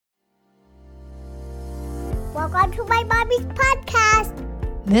Welcome to my mommy's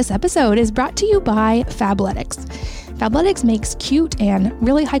podcast. This episode is brought to you by Fabletics. Fabletics makes cute and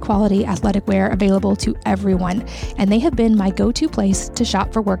really high-quality athletic wear available to everyone, and they have been my go-to place to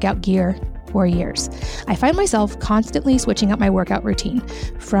shop for workout gear for years. I find myself constantly switching up my workout routine,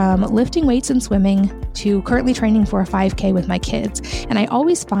 from lifting weights and swimming to currently training for a 5K with my kids, and I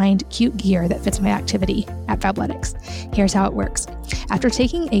always find cute gear that fits my activity at Fabletics. Here's how it works. After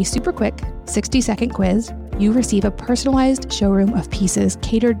taking a super quick 60-second quiz, you receive a personalized showroom of pieces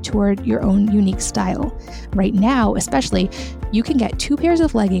catered toward your own unique style. Right now, especially, you can get 2 pairs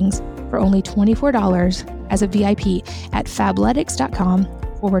of leggings for only $24 as a VIP at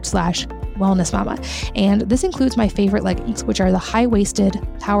fabletics.com/Wellness Mama. And this includes my favorite leggings, which are the high-waisted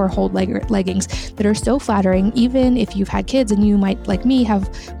power hold leggings that are so flattering, even if you've had kids and you might, like me, have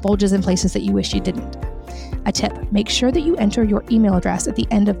bulges in places that you wish you didn't. A tip, make sure that you enter your email address at the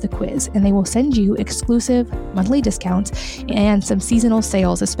end of the quiz, and they will send you exclusive monthly discounts and some seasonal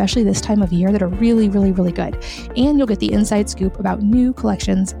sales, especially this time of year, that are really, really, really good. And you'll get the inside scoop about new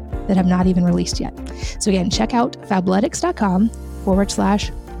collections that have not even released yet. So again, check out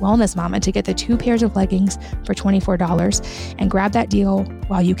fabletics.com/Wellness Mama to get the 2 pairs of leggings for $24 and grab that deal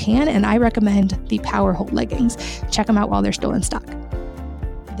while you can. And I recommend the Power Hold leggings. Check them out while they're still in stock.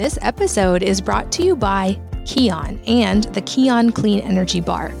 This episode is brought to you by Kion and the Kion Clean Energy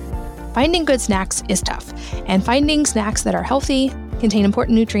Bar. Finding good snacks is tough, and finding snacks that are healthy, contain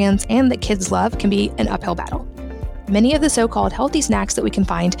important nutrients, and that kids love can be an uphill battle. Many of the so-called healthy snacks that we can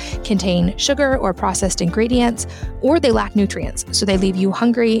find contain sugar or processed ingredients, or they lack nutrients, so they leave you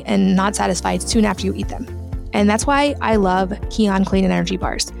hungry and not satisfied soon after you eat them. And that's why I love Kion Clean Energy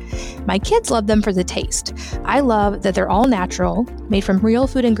Bars. My kids love them for the taste. I love that they're all natural, made from real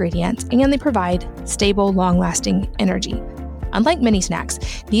food ingredients, and they provide stable, long-lasting energy. Unlike many snacks,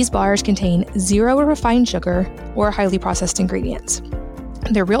 these bars contain 0 refined sugar or highly processed ingredients.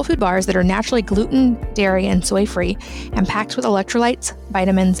 They're real food bars that are naturally gluten, dairy, and soy-free and packed with electrolytes,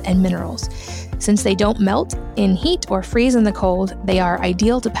 vitamins, and minerals. Since they don't melt in heat or freeze in the cold, they are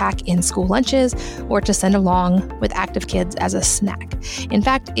ideal to pack in school lunches or to send along with active kids as a snack. In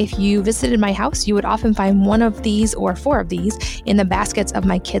fact, if you visited my house, you would often find 1 of these or 4 of these in the baskets of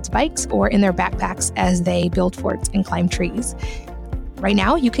my kids' bikes or in their backpacks as they build forts and climb trees. Right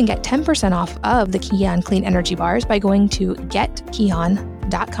now, you can get 10% off of the Kion Clean Energy Bars by going to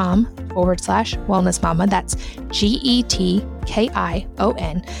getkion.com/Wellness Mama. That's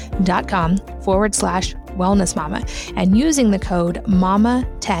GETKION.com/Wellness Mama, and using the code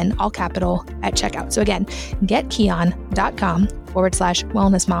MAMA10, all capital, at checkout. So again,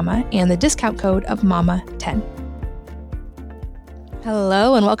 getkion.com/Wellness Mama and the discount code of MAMA10.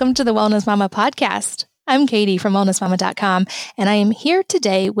 Hello, and welcome to the Wellness Mama podcast. I'm Katie from wellnessmama.com, and I am here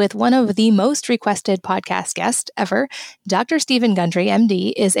today with one of the most requested podcast guests ever. Dr. Stephen Gundry,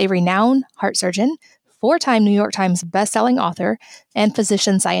 MD, is a renowned heart surgeon, 4-time New York Times bestselling author, and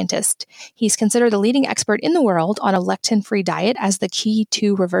physician scientist. He's considered the leading expert in the world on a lectin-free diet as the key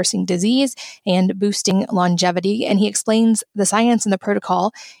to reversing disease and boosting longevity, and he explains the science and the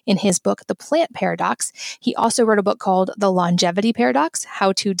protocol in his book, The Plant Paradox. He also wrote a book called The Longevity Paradox,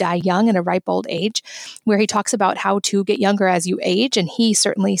 How to Die Young at a Ripe Old Age, where he talks about how to get younger as you age, and he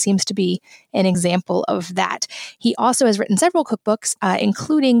certainly seems to be an example of that. He also has written several cookbooks,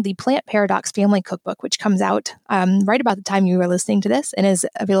 including the Plant Paradox Family Cookbook, which comes out right about the time you were listening to this and is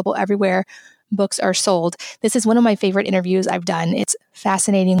available everywhere books are sold. This is one of my favorite interviews I've done. It's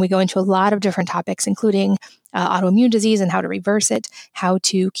fascinating. We go into a lot of different topics, including autoimmune disease and how to reverse it, how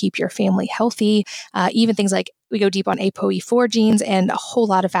to keep your family healthy, even things like we go deep on ApoE4 genes and a whole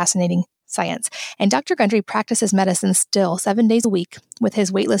lot of fascinating science. And Dr. Gundry practices medicine still 7 days a week with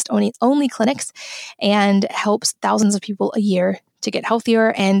his waitlist only clinics and helps thousands of people a year to get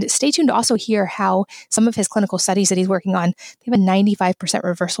healthier. And stay tuned to also hear how some of his clinical studies that he's working on, they have a 95%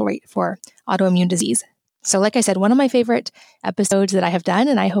 reversal rate for autoimmune disease. So like I said, one of my favorite episodes that I have done,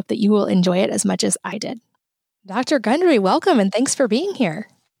 and I hope that you will enjoy it as much as I did. Dr. Gundry, welcome, and thanks for being here.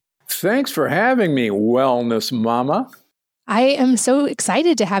 Thanks for having me, Wellness Mama. I am so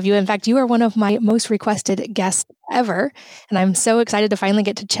excited to have you. In fact, you are one of my most requested guests ever, and I'm so excited to finally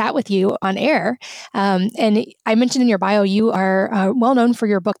get to chat with you on air. And I mentioned in your bio, you are well known for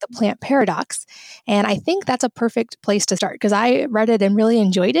your book, The Plant Paradox, and I think that's a perfect place to start because I read it and really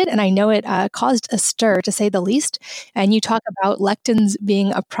enjoyed it, and I know it caused a stir, to say the least, and you talk about lectins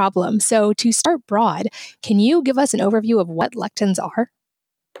being a problem. So to start broad, can you give us an overview of what lectins are?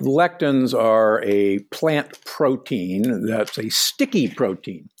 Lectins are a plant protein that's a sticky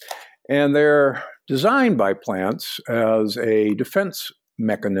protein, and they're designed by plants as a defense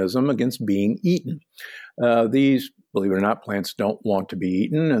mechanism against being eaten. These, believe it or not, plants don't want to be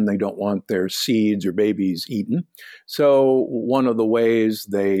eaten, and they don't want their seeds or babies eaten. So one of the ways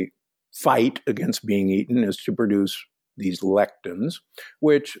they fight against being eaten is to produce these lectins,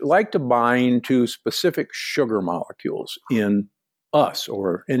 which like to bind to specific sugar molecules in us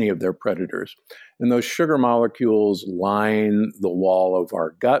or any of their predators. And those sugar molecules line the wall of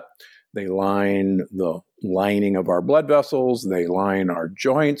our gut. They line the lining of our blood vessels. They line our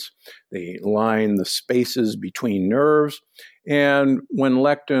joints. They line the spaces between nerves. And when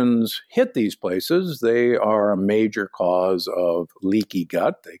lectins hit these places, they are a major cause of leaky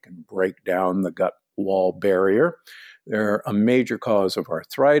gut. They can break down the gut wall barrier. They're a major cause of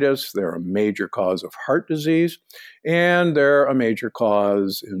arthritis. They're a major cause of heart disease. And they're a major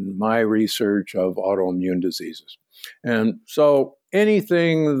cause, in my research, of autoimmune diseases. And so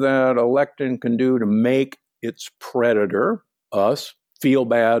anything that a lectin can do to make its predator, us, feel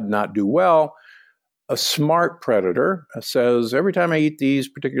bad, not do well, a smart predator says, every time I eat these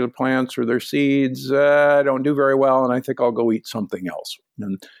particular plants or their seeds, I don't do very well, and I think I'll go eat something else.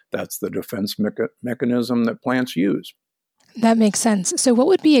 And that's the defense mechanism that plants use. That makes sense. So what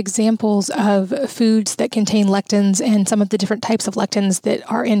would be examples of foods that contain lectins and some of the different types of lectins that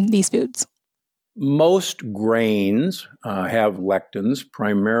are in these foods? Most grains have lectins,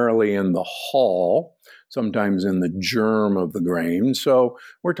 primarily in the hull, sometimes in the germ of the grain. So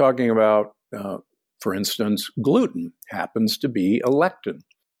we're talking about, for instance, gluten happens to be a lectin.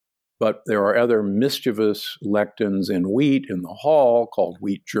 But there are other mischievous lectins in wheat in the hull called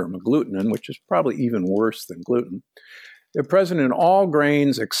wheat germ agglutinin, which is probably even worse than gluten. They're present in all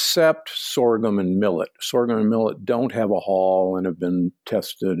grains except sorghum and millet. Sorghum and millet don't have a hull and have been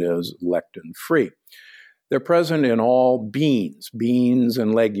tested as lectin-free. They're present in all beans. Beans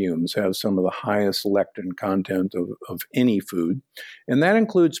and legumes have some of the highest lectin content of any food. And that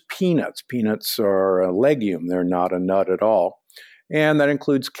includes peanuts. Peanuts are a legume. They're not a nut at all. And that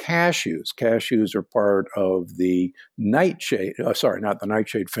includes cashews. Cashews are part of the nightshade, not the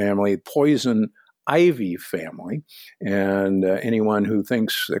nightshade family, poison ivy family. And anyone who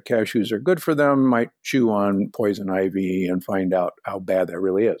thinks that cashews are good for them might chew on poison ivy and find out how bad that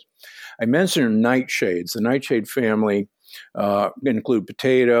really is. I mentioned nightshades. The nightshade family include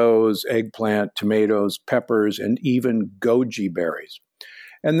potatoes, eggplant, tomatoes, peppers, and even goji berries.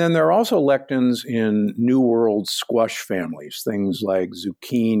 And then there are also lectins in New World squash families, things like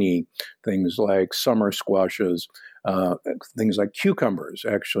zucchini, things like summer squashes, things like cucumbers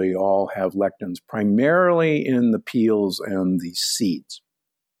actually all have lectins, primarily in the peels and the seeds.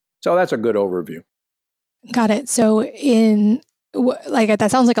 So that's a good overview. Got it. So that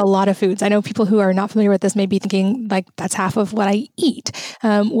sounds like a lot of foods. I know people who are not familiar with this may be thinking like that's half of what I eat.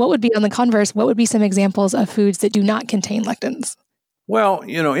 What would be on the converse? What would be some examples of foods that do not contain lectins? Well,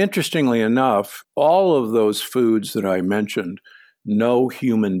 interestingly enough, all of those foods that I mentioned, no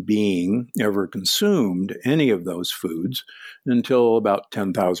human being ever consumed any of those foods until about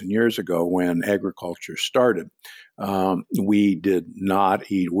 10,000 years ago when agriculture started. We did not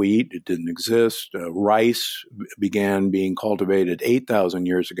eat wheat. It didn't exist. Rice began being cultivated 8,000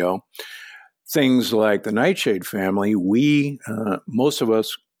 years ago. Things like the nightshade family, most of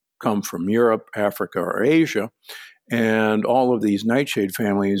us come from Europe, Africa, or Asia. And all of these nightshade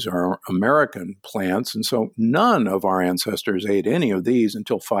families are American plants. And so none of our ancestors ate any of these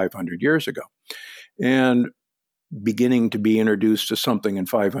until 500 years ago. And beginning to be introduced to something in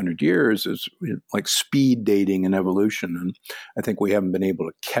 500 years is like speed dating in evolution. And I think we haven't been able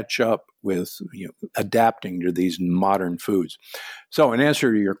to catch up with adapting to these modern foods. So in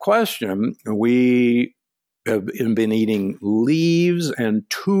answer to your question, we have been eating leaves and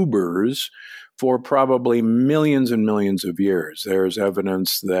tubers for probably millions and millions of years. There's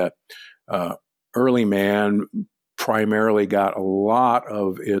evidence that early man primarily got a lot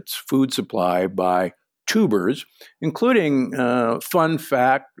of its food supply by tubers, including, fun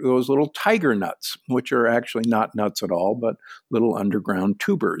fact, those little tiger nuts, which are actually not nuts at all, but little underground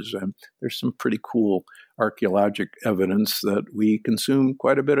tubers. And there's some pretty cool archaeologic evidence that we consumed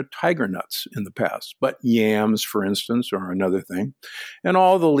quite a bit of tiger nuts in the past. But yams, for instance, are another thing. And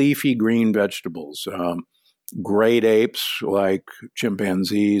all the leafy green vegetables. Great apes, like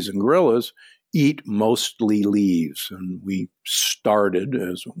chimpanzees and gorillas, eat mostly leaves. And we started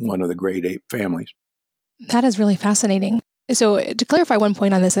as one of the great ape families. That is really fascinating. So to clarify one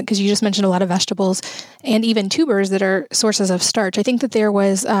point on this, because you just mentioned a lot of vegetables and even tubers that are sources of starch, I think that there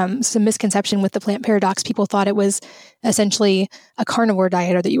was some misconception with the plant paradox. People thought it was essentially a carnivore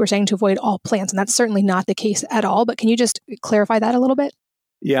diet, or that you were saying to avoid all plants. And that's certainly not the case at all. But can you just clarify that a little bit?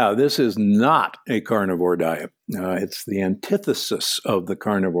 Yeah, this is not a carnivore diet. It's the antithesis of the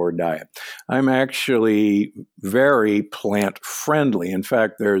carnivore diet. I'm actually very plant friendly. In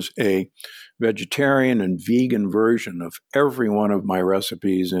fact, there's a vegetarian and vegan version of every one of my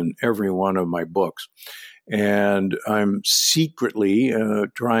recipes in every one of my books. And I'm secretly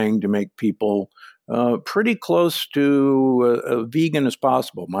trying to make people pretty close to vegan as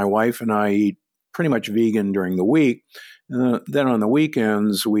possible. My wife and I eat pretty much vegan during the week. Then on the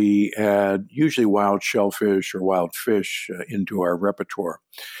weekends, we add usually wild shellfish or wild fish into our repertoire.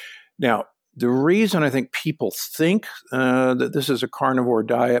 Now, the reason I think people think that this is a carnivore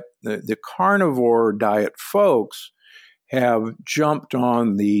diet, the carnivore diet folks have jumped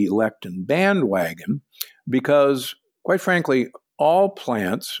on the lectin bandwagon because, quite frankly, all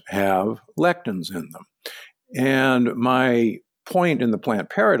plants have lectins in them. And my point in the plant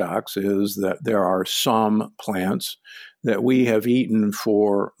paradox is that there are some plants that we have eaten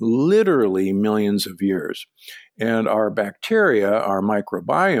for literally millions of years. And our bacteria, our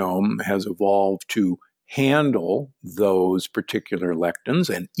microbiome, has evolved to handle those particular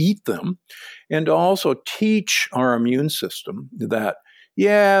lectins and eat them, and to also teach our immune system that,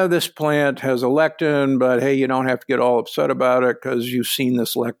 yeah, this plant has a lectin, but hey, you don't have to get all upset about it because you've seen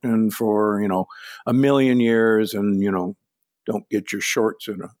this lectin for, a million years, and, don't get your shorts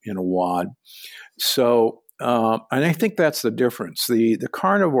in a wad. So, and I think that's the difference. The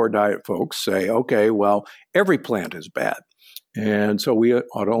carnivore diet folks say, okay, well, every plant is bad, and so we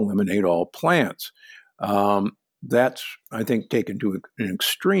ought to eliminate all plants. That's, I think, taken to an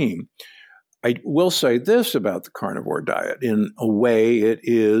extreme. I will say this about the carnivore diet. In a way, it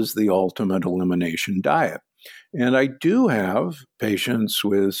is the ultimate elimination diet. And I do have patients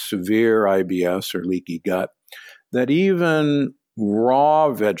with severe IBS or leaky gut that even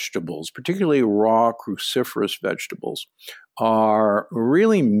raw vegetables, particularly raw cruciferous vegetables, are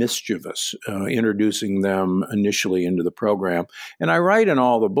really mischievous, introducing them initially into the program. And I write in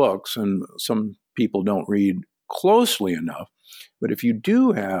all the books, and some people don't read closely enough, but if you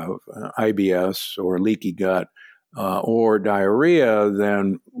do have IBS or leaky gut or diarrhea,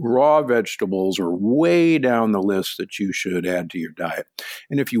 then raw vegetables are way down the list that you should add to your diet.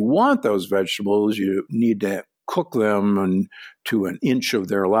 And if you want those vegetables, you need to cook them and to an inch of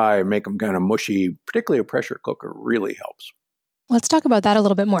their life, make them kind of mushy. Particularly a pressure cooker really helps. Let's talk about that a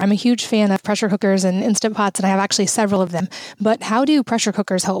little bit more. I'm a huge fan of pressure cookers and Instant Pots, and I have actually several of them. But how do pressure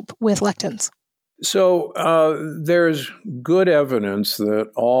cookers help with lectins? So there's good evidence that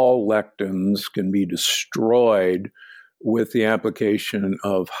all lectins can be destroyed with the application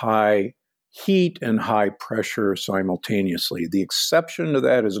of high heat and high pressure simultaneously. The exception to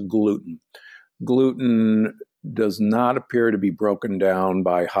that is gluten. Gluten does not appear to be broken down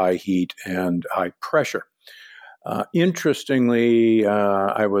by high heat and high pressure. Interestingly,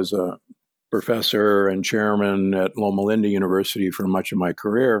 I was a professor and chairman at Loma Linda University for much of my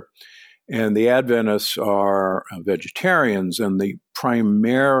career, and the Adventists are vegetarians, and the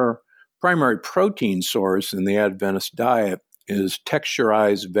primary protein source in the Adventist diet is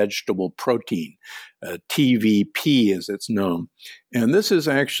texturized vegetable protein, TVP as it's known. And this is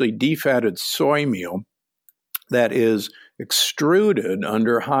actually defatted soy meal that is extruded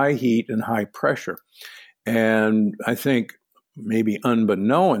under high heat and high pressure. And I think maybe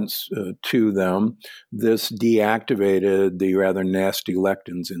unbeknownst to them, this deactivated the rather nasty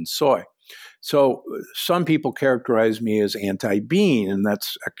lectins in soy. So some people characterize me as anti-bean, and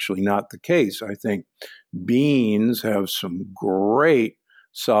that's actually not the case. I think beans have some great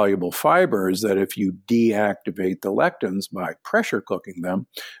soluble fibers that if you deactivate the lectins by pressure cooking them,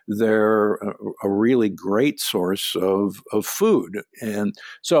 they're a really great source of food. And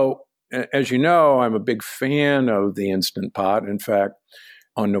so, as you know, I'm a big fan of the Instant Pot. In fact,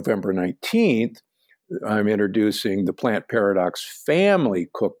 on November 19th, I'm introducing the Plant Paradox Family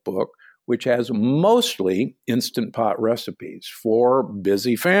Cookbook, which has mostly Instant Pot recipes for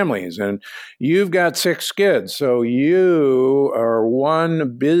busy families. And you've got 6 kids, so you are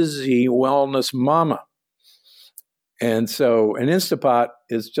one busy wellness mama. And so an Instant Pot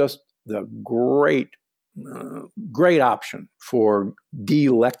is just the great option for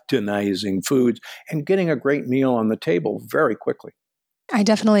delectinizing foods and getting a great meal on the table very quickly. I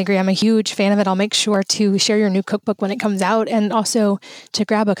definitely agree. I'm a huge fan of it. I'll make sure to share your new cookbook when it comes out and also to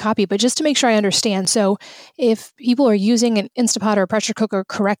grab a copy. But just to make sure I understand, so if people are using an Instant Pot or a pressure cooker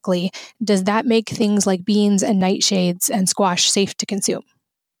correctly, does that make things like beans and nightshades and squash safe to consume?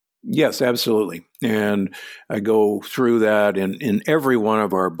 Yes, absolutely. And I go through that in every one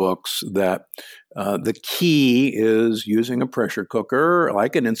of our books that the key is using a pressure cooker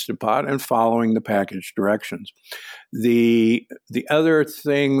like an Instant Pot and following the package directions. The other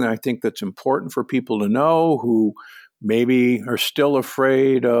thing I think that's important for people to know who maybe are still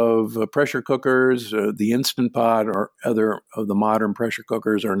afraid of pressure cookers, the Instant Pot or other of the modern pressure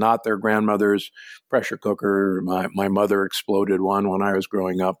cookers are not their grandmother's pressure cooker. My mother exploded one when I was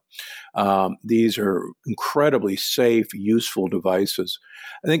growing up. These are incredibly safe, useful devices.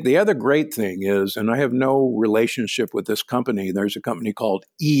 I think the other great thing is, and I have no relationship with this company, there's a company called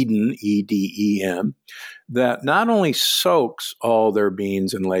Eden, Eden, that not only soaks all their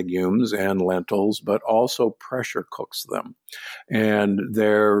beans and legumes and lentils, but also pressure cooks them. And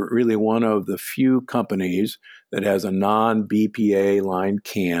they're really one of the few companies that has a non-BPA lined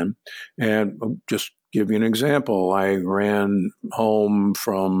can. And I'll just give you an example. I ran home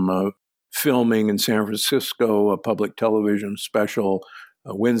from filming in San Francisco, a public television special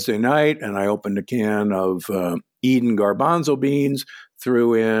Wednesday night, and I opened a can of Eden garbanzo beans,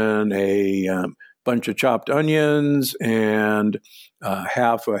 threw in a bunch of chopped onions and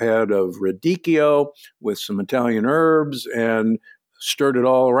half a head of radicchio with some Italian herbs and stirred it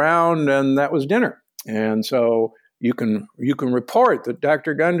all around, and that was dinner. And so you can report that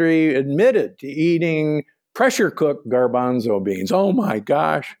Dr. Gundry admitted to eating pressure cooked garbanzo beans. Oh my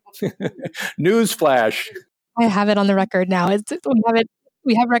gosh. Newsflash. I have it on the record now.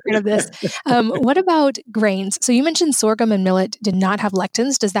 We have record of this. What about grains? So you mentioned sorghum and millet did not have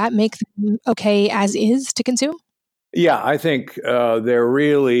lectins. Does that make them okay as is to consume? Yeah, I think they're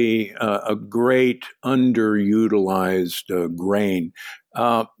really a great underutilized grain.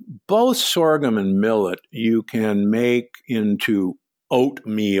 Both sorghum and millet you can make into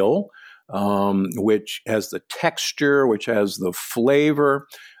oatmeal, which has the texture, which has the flavor.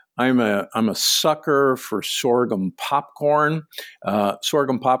 I'm a sucker for sorghum popcorn.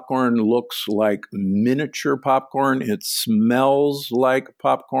 Sorghum popcorn looks like miniature popcorn. It smells like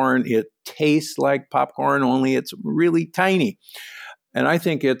popcorn. It tastes like popcorn, only it's really tiny. And I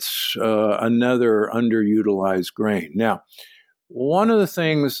think it's another underutilized grain. Now, one of the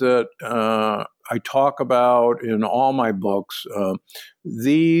things that I talk about in all my books,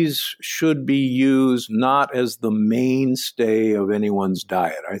 these should be used not as the mainstay of anyone's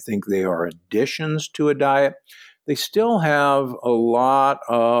diet. I think they are additions to a diet. They still have a lot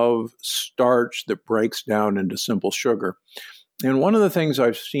of starch that breaks down into simple sugar. And one of the things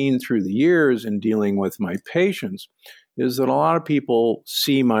I've seen through the years in dealing with my patients is that a lot of people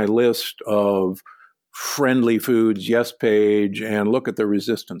see my list of friendly foods, yes page, and look at the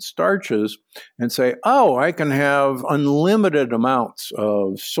resistant starches and say, oh, I can have unlimited amounts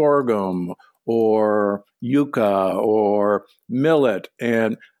of sorghum or yucca or millet.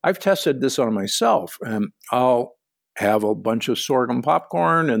 And I've tested this on myself, and I'll have a bunch of sorghum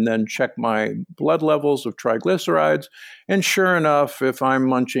popcorn and then check my blood levels of triglycerides. And sure enough, if I'm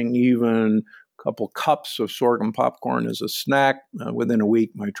munching even couple cups of sorghum popcorn as a snack, within a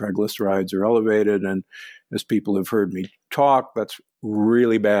week, my triglycerides are elevated. And as people have heard me talk, that's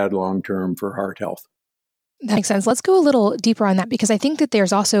really bad long-term for heart health. That makes sense. Let's go a little deeper on that, because I think that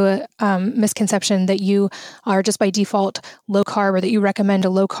there's also a misconception that you are just by default low carb, or that you recommend a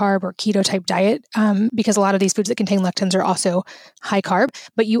low carb or keto type diet, because a lot of these foods that contain lectins are also high carb,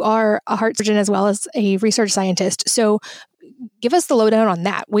 but you are a heart surgeon as well as a research scientist. So give us the lowdown on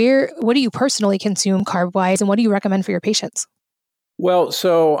that. What do you personally consume carb-wise, and what do you recommend for your patients? Well,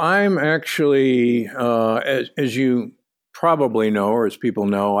 so I'm actually, as you probably know, or as people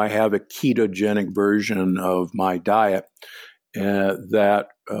know, I have a ketogenic version of my diet that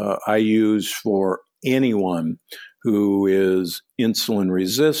I use for anyone who is insulin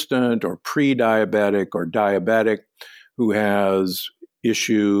resistant or pre-diabetic or diabetic, who has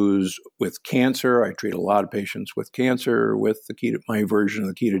issues with cancer. I treat a lot of patients with cancer with my version of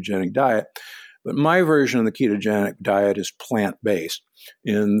the ketogenic diet. But my version of the ketogenic diet is plant-based,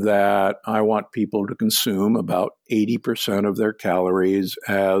 in that I want people to consume about 80% of their calories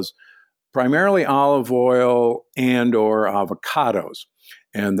as primarily olive oil and or avocados.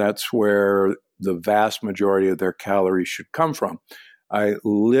 And that's where the vast majority of their calories should come from. I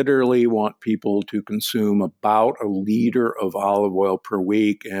literally want people to consume about a liter of olive oil per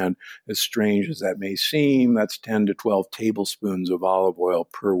week. And as strange as that may seem, that's 10 to 12 tablespoons of olive oil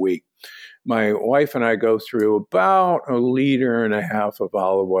per week. My wife and I go through about a liter and a half of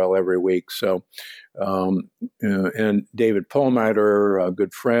olive oil every week. So, and David Perlmutter, a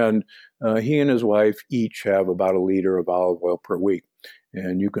good friend, he and his wife each have about a liter of olive oil per week.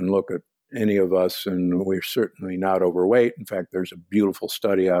 And you can look at any of us, and we're certainly not overweight. In fact, there's a beautiful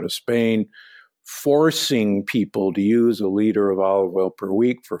study out of Spain forcing people to use a liter of olive oil per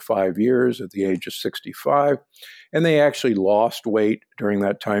week for 5 years at the age of 65. And they actually lost weight during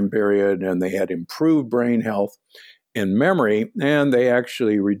that time period, and they had improved brain health. in memory, and they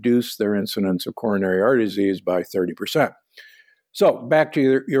actually reduce their incidence of coronary artery disease by 30%. So back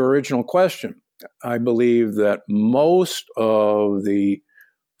to your original question. I believe that most of the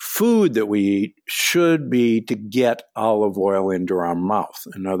food that we eat should be to get olive oil into our mouth.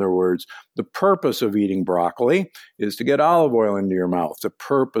 In other words, the purpose of eating broccoli is to get olive oil into your mouth. The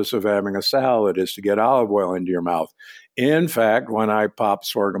purpose of having a salad is to get olive oil into your mouth. In fact, when I pop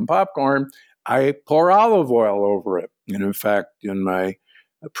sorghum popcorn, I pour olive oil over it. And in fact, in my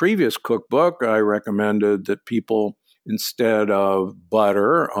previous cookbook, I recommended that people, instead of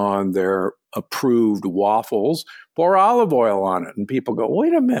butter on their approved waffles, pour olive oil on it. And people go,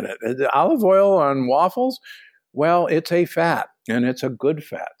 wait a minute, olive oil on waffles? Well, it's a fat, and it's a good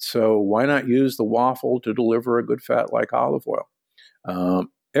fat. So why not use the waffle to deliver a good fat like olive oil?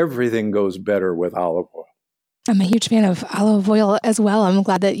 Everything goes better with olive oil. I'm a huge fan of olive oil as well. I'm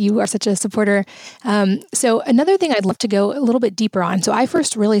glad that you are such a supporter. So another thing I'd love to go a little bit deeper on. So I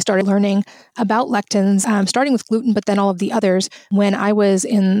first really started learning about lectins, starting with gluten, but then all of the others when I was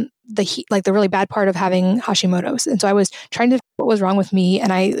in the really bad part of having Hashimoto's. And so I was trying to figure out what was wrong with me.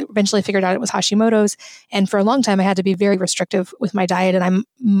 And I eventually figured out it was Hashimoto's. And for a long time, I had to be very restrictive with my diet. And I'm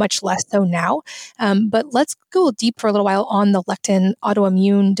much less so now. But let's go deep for a little while on the lectin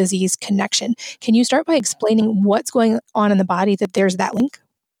autoimmune disease connection. Can you start by explaining what's going on in the body that there's that link?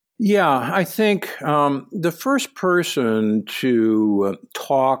 Yeah, I think the first person to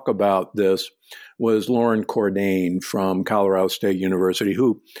talk about this was Lauren Cordain from Colorado State University,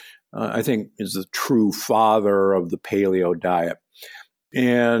 who I think is the true father of the paleo diet.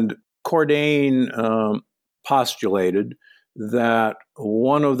 And Cordain postulated that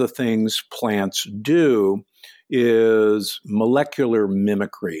one of the things plants do is molecular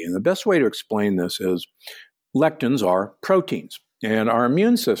mimicry. And the best way to explain this is lectins are proteins. And our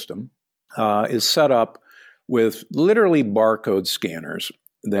immune system is set up with literally barcode scanners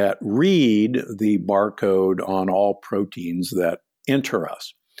that read the barcode on all proteins that enter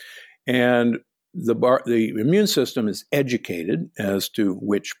us. And the immune system is educated as to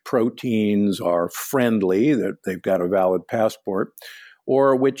which proteins are friendly, that they've got a valid passport,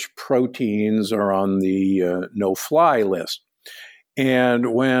 or which proteins are on the no-fly list. And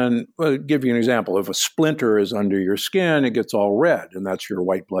I'll give you an example. If a splinter is under your skin, it gets all red, and that's your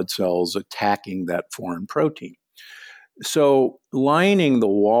white blood cells attacking that foreign protein. So lining the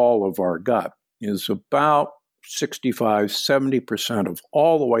wall of our gut is about 65-70% of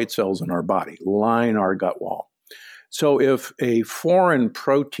all the white cells in our body line our gut wall. So if a foreign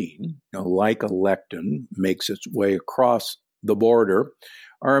protein, like a lectin, makes its way across the border,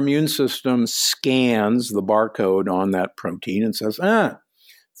 our immune system scans the barcode on that protein and says,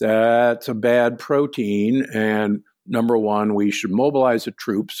 that's a bad protein, and number one, we should mobilize the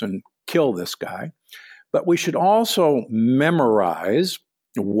troops and kill this guy. But we should also memorize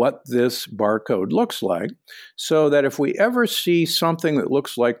what this barcode looks like so that if we ever see something that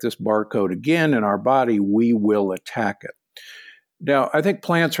looks like this barcode again in our body, we will attack it. Now, I think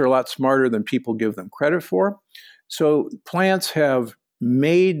plants are a lot smarter than people give them credit for. So plants have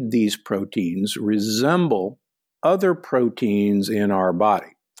made these proteins resemble other proteins in our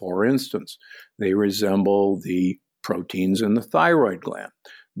body. For instance, they resemble the proteins in the thyroid gland.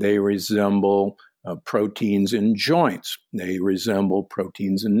 They resemble proteins in joints. They resemble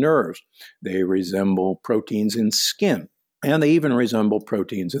proteins in nerves. They resemble proteins in skin. And they even resemble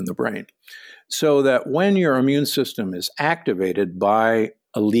proteins in the brain. So that when your immune system is activated by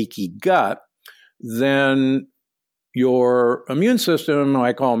a leaky gut, then your immune system,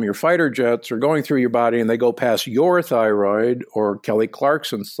 I call them your fighter jets, are going through your body and they go past your thyroid or Kelly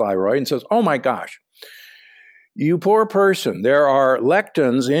Clarkson's thyroid and says, oh my gosh, you poor person, there are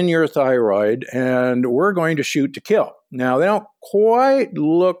lectins in your thyroid and we're going to shoot to kill. Now, they don't quite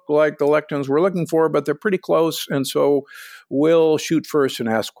look like the lectins we're looking for, but they're pretty close. And so we'll shoot first and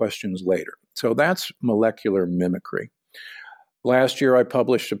ask questions later. So that's molecular mimicry. Last year, I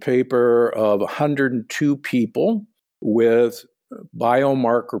published a paper of 102 people with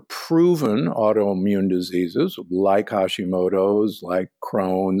biomarker-proven autoimmune diseases like Hashimoto's, like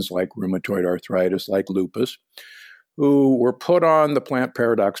Crohn's, like rheumatoid arthritis, like lupus, who were put on the Plant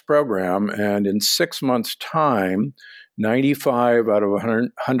Paradox program. And in 6 months' time, 95 out of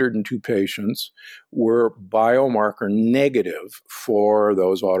 102 patients were biomarker negative for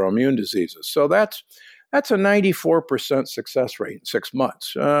those autoimmune diseases. So that's a 94% success rate in 6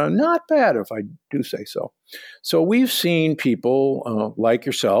 months. Not bad, if I do say so. So we've seen people like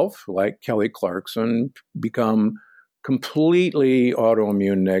yourself, like Kelly Clarkson, become completely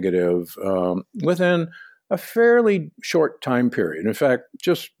autoimmune negative within a fairly short time period. In fact,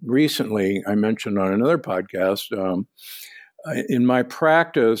 just recently, I mentioned on another podcast, in my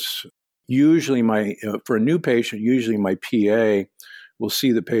practice, usually for a new patient, usually my PA will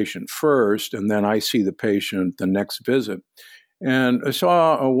see the patient first, and then I see the patient the next visit. And I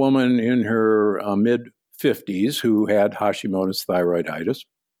saw a woman in her mid-50s who had Hashimoto's thyroiditis,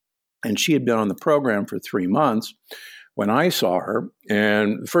 and she had been on the program for 3 months when I saw her.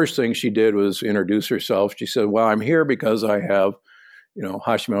 And the first thing she did was introduce herself. She said, well, I'm here because I have,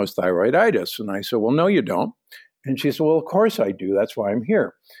 Hashimoto's thyroiditis. And I said, well, no, you don't. And she said, well, of course I do. That's why I'm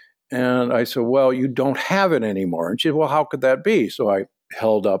here. And I said, well, you don't have it anymore. And she said, well, how could that be? So I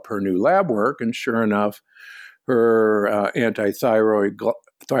held up her new lab work, and sure enough, her anti-thyroid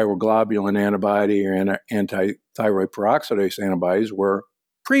thyroglobulin antibody or anti-thyroid peroxidase antibodies were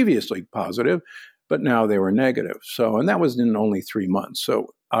previously positive, but now they were negative. So, and that was in only 3 months. So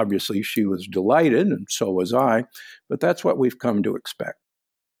obviously she was delighted, and so was I, but that's what we've come to expect.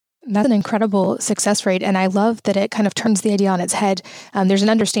 That's an incredible success rate. And I love that it kind of turns the idea on its head. There's an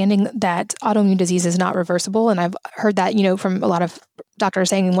understanding that autoimmune disease is not reversible. And I've heard that, from a lot of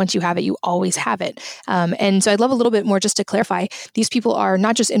doctors saying once you have it, you always have it. And so I'd love a little bit more just to clarify, these people are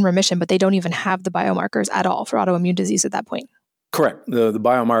not just in remission, but they don't even have the biomarkers at all for autoimmune disease at that point. Correct. The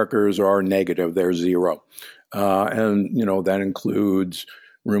biomarkers are negative. They're zero. And that includes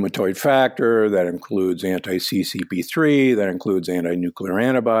rheumatoid factor, that includes anti-CCP3, that includes anti-nuclear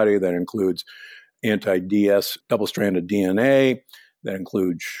antibody, that includes anti-DS double-stranded DNA, that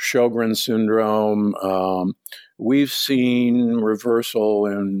includes Sjogren's syndrome. We've seen reversal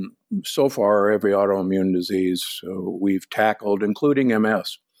in, so far, every autoimmune disease we've tackled, including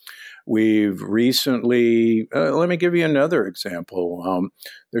MS. We've recently, let me give you another example.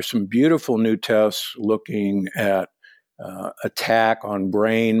 There's some beautiful new tests looking at attack on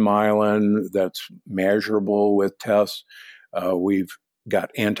brain myelin that's measurable with tests. We've got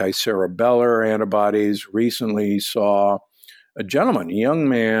anti-cerebellar antibodies. Recently saw a gentleman, a young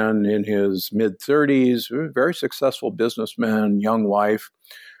man in his mid-30s, very successful businessman, young wife,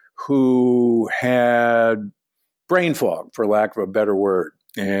 who had brain fog, for lack of a better word.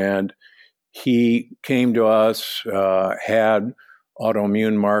 And he came to us, had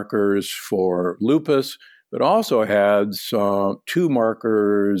autoimmune markers for lupus, but also had two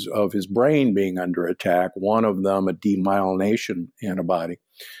markers of his brain being under attack, one of them a demyelination antibody.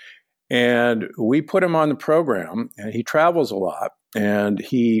 And we put him on the program, and he travels a lot. And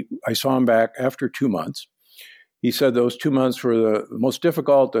I saw him back after 2 months. He said those 2 months were the most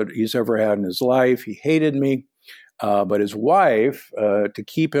difficult that he's ever had in his life. He hated me. But his wife, to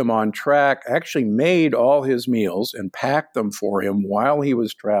keep him on track, actually made all his meals and packed them for him while he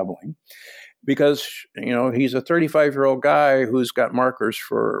was traveling. Because, he's a 35-year-old guy who's got markers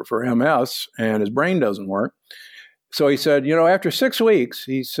for MS and his brain doesn't work. So he said, after 6 weeks,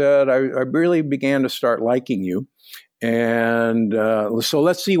 he said, I really began to start liking you. And so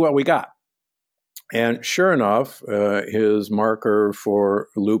let's see what we got. And sure enough, his marker for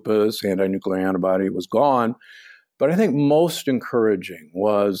lupus, anti-nuclear antibody, was gone. But I think most encouraging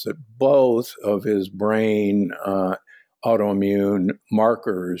was that both of his brain autoimmune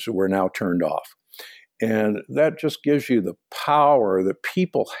markers were now turned off. And that just gives you the power that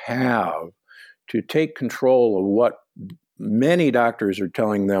people have to take control of what many doctors are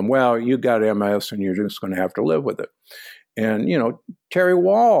telling them, well, you got MS and you're just going to have to live with it. And, Terry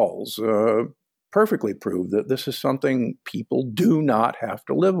Walls perfectly proved that this is something people do not have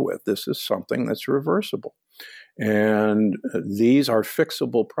to live with. This is something that's reversible. And these are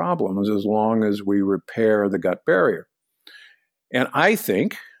fixable problems as long as we repair the gut barrier. And I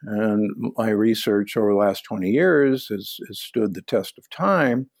think, and my research over the last 20 years has stood the test of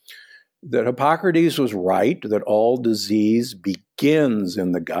time, that Hippocrates was right, that all disease begins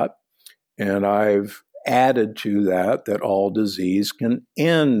in the gut. And I've added to that all disease can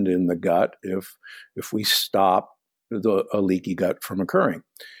end in the gut if we stop a leaky gut from occurring.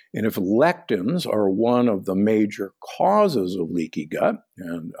 And if lectins are one of the major causes of leaky gut,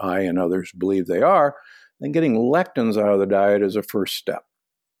 and I and others believe they are, then getting lectins out of the diet is a first step.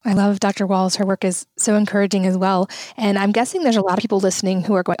 I love Dr. Walls. Her work is so encouraging as well. And I'm guessing there's a lot of people listening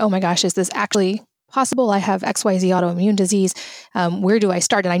who are going, oh my gosh, is this actually possible? I have XYZ autoimmune disease. Where do I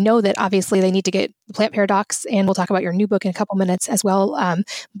start? And I know that obviously they need to get the Plant Paradox, and we'll talk about your new book in a couple minutes as well.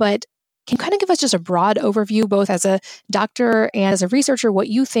 But can you kind of give us just a broad overview, both as a doctor and as a researcher, what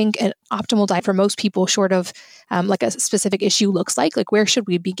you think an optimal diet for most people short of like a specific issue looks like? Like, where should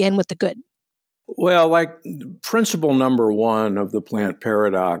we begin with the good? Well, like principle number one of the Plant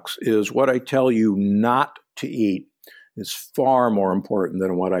Paradox is what I tell you not to eat is far more important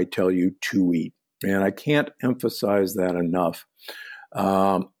than what I tell you to eat. And I can't emphasize that enough.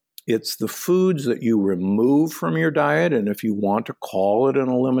 It's the foods that you remove from your diet. And if you want to call it an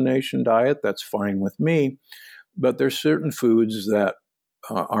elimination diet, that's fine with me. But there's certain foods that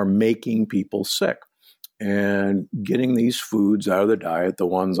are making people sick. And getting these foods out of the diet, the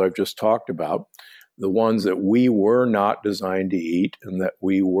ones I've just talked about, the ones that we were not designed to eat and that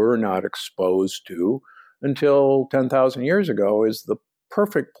we were not exposed to until 10,000 years ago, is the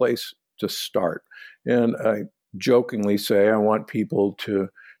perfect place to start. And I jokingly say I want people to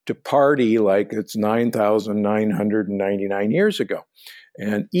party like it's 9,999 years ago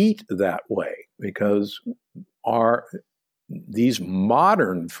and eat that way, because these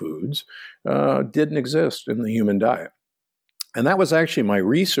modern foods didn't exist in the human diet. And that was actually my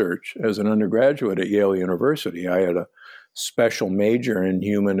research as an undergraduate at Yale University. I had a special major in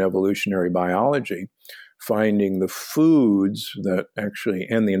human evolutionary biology, finding the foods that actually,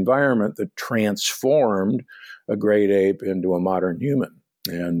 and the environment that transformed a great ape into a modern human.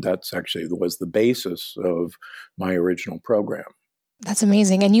 And that's actually was the basis of my original program. That's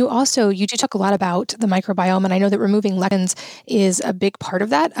amazing. And you do talk a lot about the microbiome, and I know that removing lectins is a big part of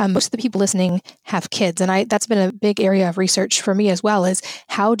that. Most of the people listening have kids, and that's been a big area of research for me as well, is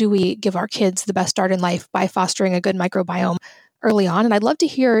how do we give our kids the best start in life by fostering a good microbiome early on? And I'd love to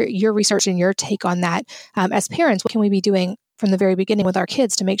hear your research and your take on that. As parents, what can we be doing from the very beginning with our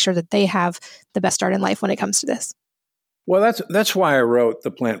kids to make sure that they have the best start in life when it comes to this? Well, that's why I wrote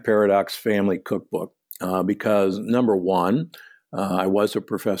the Plant Paradox Family Cookbook, because number one, I was a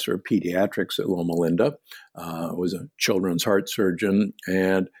professor of pediatrics at Loma Linda. I was a children's heart surgeon,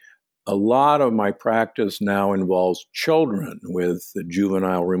 and a lot of my practice now involves children with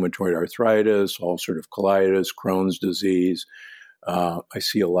juvenile rheumatoid arthritis, ulcerative colitis, Crohn's disease. I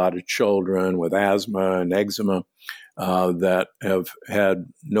see a lot of children with asthma and eczema that have had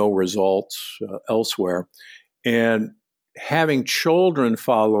no results elsewhere. And having children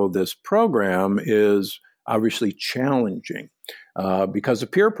follow this program is obviously challenging because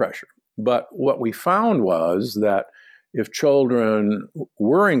of peer pressure. But what we found was that if children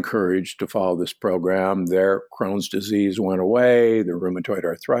were encouraged to follow this program, their Crohn's disease went away, their rheumatoid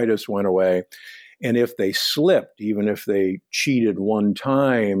arthritis went away. And if they slipped, even if they cheated one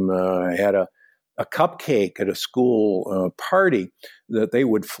time, had a cupcake at a school party, that they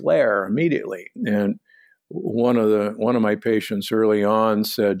would flare immediately. And one of my patients early on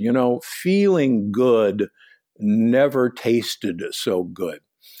said, feeling good never tasted so good.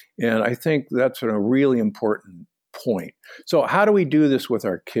 And I think that's a really important point. So how do we do this with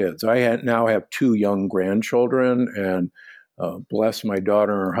our kids? I now have 2 young grandchildren, and bless my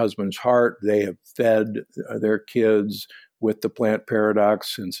daughter and her husband's heart, they have fed their kids with the Plant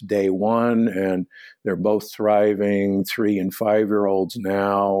Paradox since day one, and they're both thriving, 3 and 5-year-olds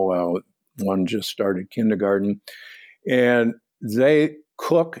now. One just started kindergarten, and they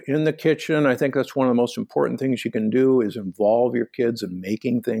cook in the kitchen. I think that's one of the most important things you can do, is involve your kids in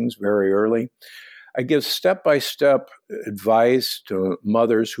making things very early. I give step-by-step advice to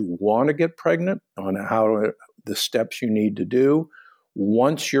mothers who want to get pregnant on the steps you need to do.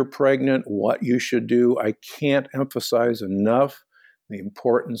 Once you're pregnant, what you should do. I can't emphasize enough the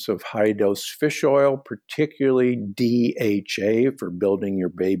importance of high-dose fish oil, particularly DHA, for building your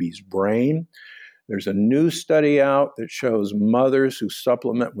baby's brain. There's a new study out that shows mothers who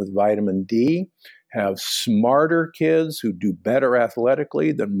supplement with vitamin D have smarter kids who do better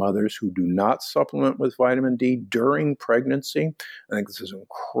athletically than mothers who do not supplement with vitamin D during pregnancy. I think this is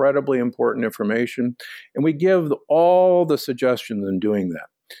incredibly important information, and we give all the suggestions in doing that.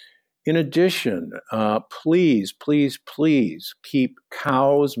 In addition, please, please, please keep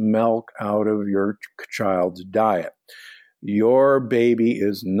cow's milk out of your child's diet. Your baby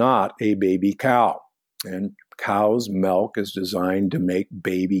is not a baby cow, and cow's milk is designed to make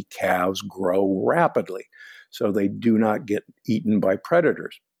baby calves grow rapidly so they do not get eaten by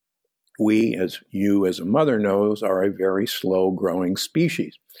predators. We, as you as a mother knows, are a very slow-growing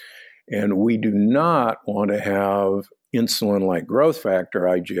species, and we do not want to have insulin-like growth factor,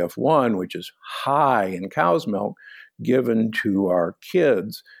 IGF-1, which is high in cow's milk, given to our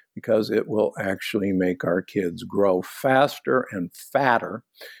kids, because it will actually make our kids grow faster and fatter.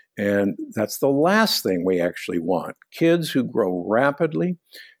 And that's the last thing we actually want. Kids who grow rapidly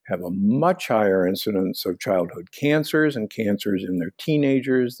have a much higher incidence of childhood cancers and cancers in their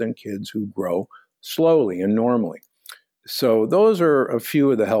teenagers than kids who grow slowly and normally. So those are a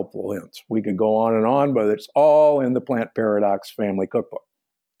few of the helpful hints. We could go on, but it's all in the Plant Paradox Family Cookbook.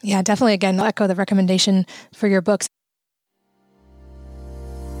 Yeah, definitely. Again, I'll echo the recommendation for your books.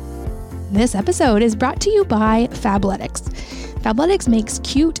 This episode is brought to you by Fabletics. Fabletics makes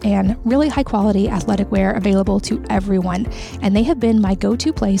cute and really high-quality athletic wear available to everyone, and they have been my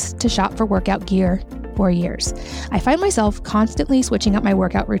go-to place to shop for workout gear for years. I find myself constantly switching up my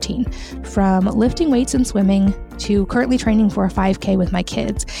workout routine, from lifting weights and swimming to currently training for a 5K with my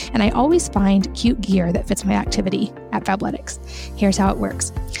kids, and I always find cute gear that fits my activity at Fabletics. Here's how it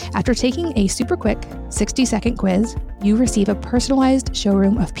works. After taking a super quick 60-second quiz, you receive a personalized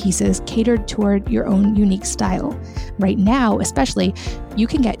showroom of pieces catered toward your own unique style. Right now, especially, you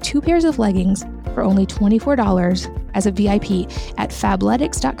can get 2 pairs of leggings for only $24 as a VIP at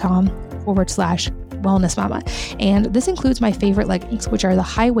fabletics.com/wellness mama. And this includes my favorite leggings, which are the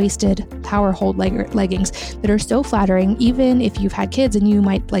high-waisted power hold leggings that are so flattering, even if you've had kids and you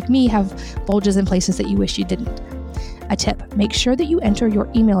might, like me, have bulges in places that you wish you didn't. A tip, make sure that you enter your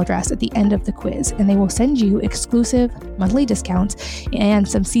email address at the end of the quiz, and they will send you exclusive monthly discounts and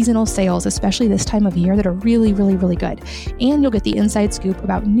some seasonal sales, especially this time of year, that are really, really, really good. And you'll get the inside scoop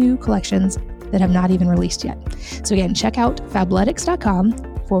about new collections that have not even released yet. So again, check out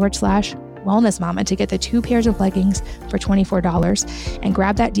fabletics.com/wellness mama to get the 2 pairs of leggings for $24 and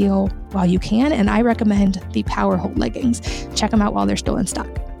grab that deal while you can. And I recommend the Power Hold leggings. Check them out while they're still in stock.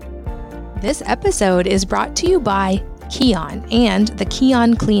 This episode is brought to you by Kion and the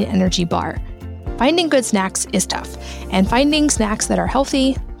Kion Clean Energy Bar. Finding good snacks is tough, and finding snacks that are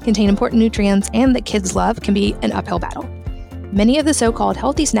healthy, contain important nutrients, and that kids love can be an uphill battle. Many of the so-called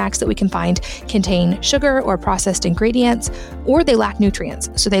healthy snacks that we can find contain sugar or processed ingredients, or they lack nutrients,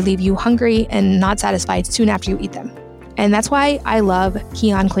 so they leave you hungry and not satisfied soon after you eat them. And that's why I love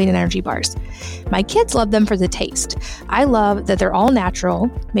Kion Clean Energy Bars. My kids love them for the taste. I love that they're all natural,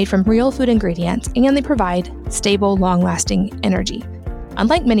 made from real food ingredients, and they provide stable, long-lasting energy.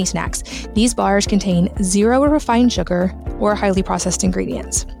 Unlike many snacks, these bars contain 0 refined sugar or highly processed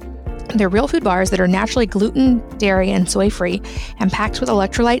ingredients. They're real food bars that are naturally gluten, dairy, and soy-free and packed with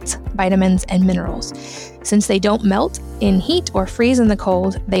electrolytes, vitamins, and minerals. Since they don't melt in heat or freeze in the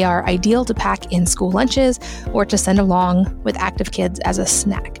cold, they are ideal to pack in school lunches or to send along with active kids as a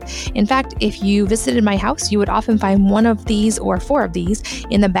snack. In fact, if you visited my house, you would often find 1 of these or 4 of these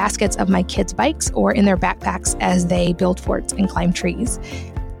in the baskets of my kids' bikes or in their backpacks as they build forts and climb trees.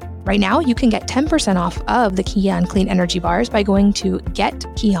 Right now, you can get 10% off of the Kion Clean Energy Bars by going to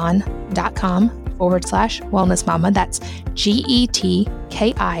getkion.com/wellness mama. That's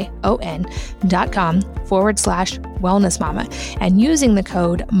GETKION.com/wellness mama and using the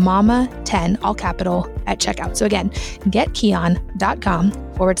code MAMA10, all capital, at checkout. So again,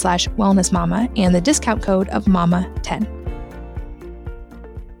 getkion.com/wellness mama and the discount code of MAMA10.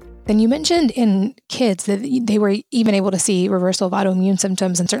 Then you mentioned in kids that they were even able to see reversal of autoimmune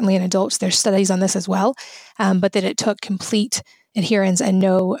symptoms, and certainly in adults, there's studies on this as well, but that it took complete adherence and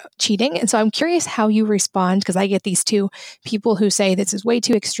no cheating. And so I'm curious how you respond, because I get these two people who say this is way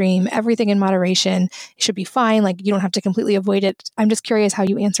too extreme, everything in moderation, it should be fine, like you don't have to completely avoid it. I'm just curious how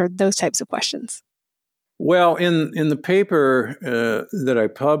you answered those types of questions. Well, in the paper that I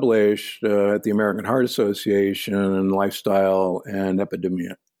published at the American Heart Association and Lifestyle and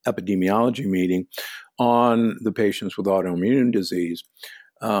Epidemiology meeting on the patients with autoimmune disease,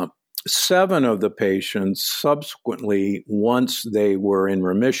 7 of the patients subsequently, once they were in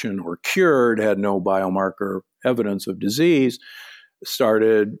remission or cured, had no biomarker evidence of disease,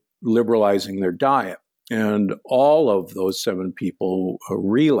 started liberalizing their diet. And all of those 7 people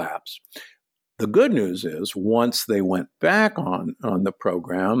relapsed. The good news is once they went back on the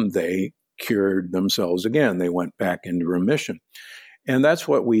program, they cured themselves again. They went back into remission. And that's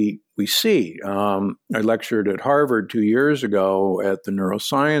what we see. I lectured at Harvard 2 years ago at the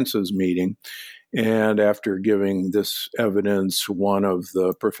neurosciences meeting. And after giving this evidence, one of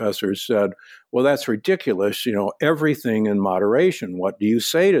the professors said, well, that's ridiculous. Everything in moderation. What do you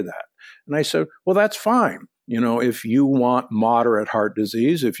say to that? And I said, well, that's fine. If you want moderate heart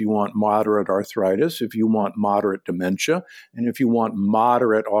disease, if you want moderate arthritis, if you want moderate dementia, and if you want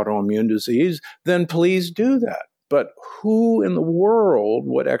moderate autoimmune disease, then please do that. But who in the world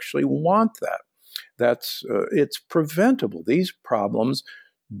would actually want that? It's preventable. These problems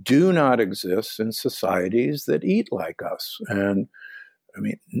do not exist in societies that eat like us. And I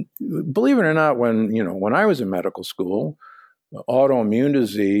mean, believe it or not, when I was in medical school, autoimmune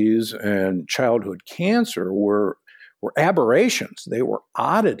disease and childhood cancer were aberrations. They were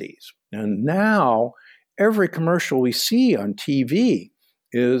oddities. And now every commercial we see on TV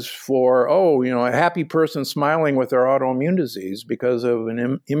is for, a happy person smiling with their autoimmune disease because of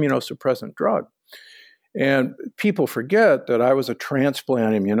an immunosuppressant drug. And people forget that I was a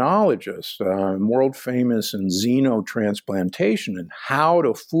transplant immunologist. I'm world famous in xenotransplantation and how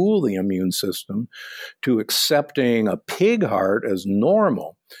to fool the immune system to accepting a pig heart as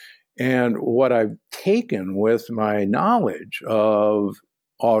normal. And what I've taken with my knowledge of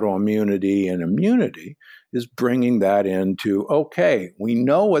autoimmunity and immunity is bringing that into, okay, we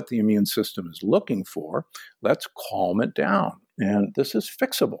know what the immune system is looking for. Let's calm it down. And this is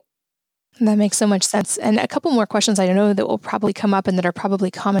fixable. That makes so much sense. And a couple more questions I know that will probably come up and that are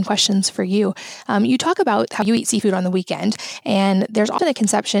probably common questions for you. You talk about how you eat seafood on the weekend, and there's often a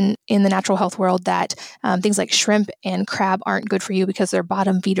conception in the natural health world that things like shrimp and crab aren't good for you because they're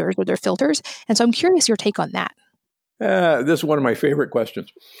bottom feeders or they're filters. And so I'm curious your take on that. This is one of my favorite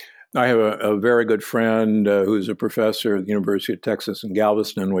questions. I have a very good friend who's a professor at the University of Texas in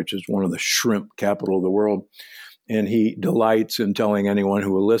Galveston, which is one of the shrimp capital of the world. And he delights in telling anyone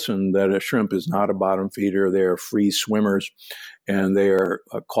who will listen that a shrimp is not a bottom feeder. They are free swimmers, and they are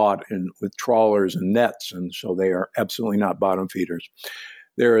caught with trawlers and nets, and so they are absolutely not bottom feeders.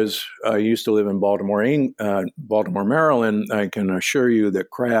 I used to live in Baltimore, Maryland. I can assure you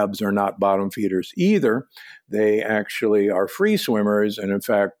that crabs are not bottom feeders either. They actually are free swimmers, and in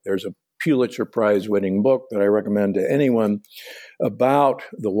fact, there's a Pulitzer Prize winning book that I recommend to anyone about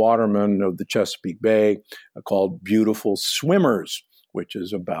the watermen of the Chesapeake Bay called Beautiful Swimmers, which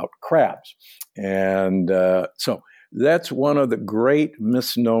is about crabs. And so that's one of the great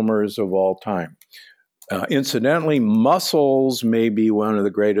misnomers of all time. Incidentally, mussels may be one of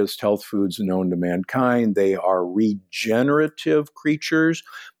the greatest health foods known to mankind. They are regenerative creatures.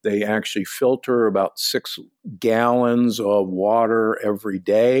 They actually filter about 6 gallons of water every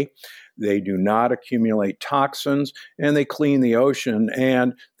day. They do not accumulate toxins, and they clean the ocean,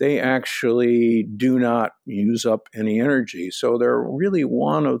 and they actually do not use up any energy. So they're really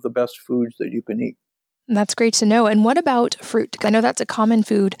one of the best foods that you can eat. That's great to know. And what about fruit? I know that's a common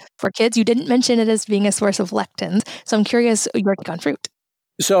food for kids. You didn't mention it as being a source of lectins. So I'm curious your take on fruit.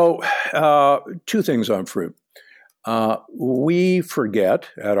 So 2 things on fruit. We forget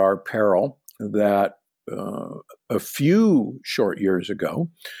at our peril that a few short years ago,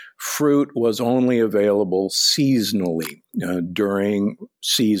 fruit was only available seasonally during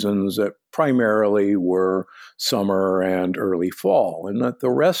seasons that primarily were summer and early fall, and that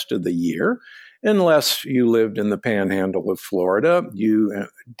the rest of the year, unless you lived in the panhandle of Florida, you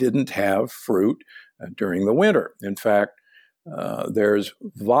didn't have fruit during the winter. In fact, there's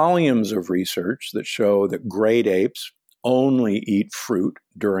volumes of research that show that great apes only eat fruit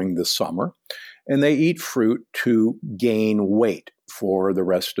during the summer, and they eat fruit to gain weight for the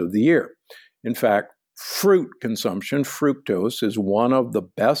rest of the year. In fact, fruit consumption, fructose, is one of the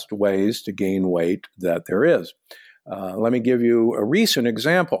best ways to gain weight that there is. Let me give you a recent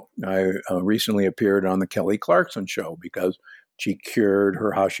example. I recently appeared on the Kelly Clarkson show because she cured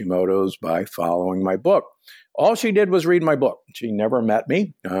her Hashimoto's by following my book. All she did was read my book. She never met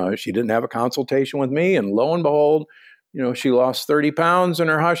me. She didn't have a consultation with me. And lo and behold, she lost 30 pounds and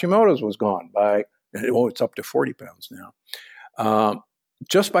her Hashimoto's was gone it's up to 40 pounds now,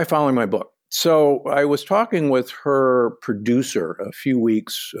 just by following my book. So I was talking with her producer a few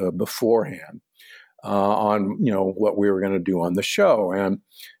weeks beforehand on, what we were going to do on the show. And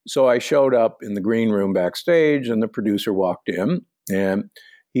so I showed up in the green room backstage, and the producer walked in, and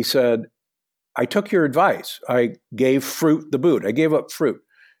he said, I took your advice. I gave fruit the boot. I gave up fruit.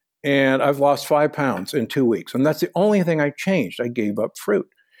 And I've lost 5 pounds in 2 weeks. And that's the only thing I changed. I gave up fruit.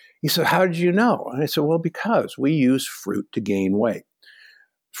 He said, how did you know? And I said, well, because we use fruit to gain weight.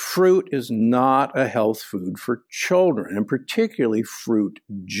 Fruit is not a health food for children, and particularly fruit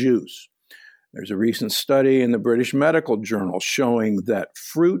juice. There's a recent study in the British Medical Journal showing that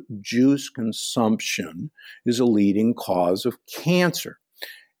fruit juice consumption is a leading cause of cancer.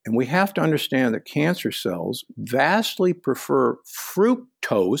 And we have to understand that cancer cells vastly prefer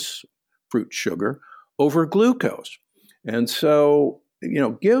fructose, fruit sugar, over glucose. And so,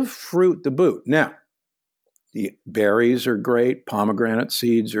 give fruit the boot. Now, the berries are great. Pomegranate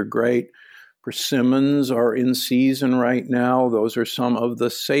seeds are great. Persimmons are in season right now. Those are some of the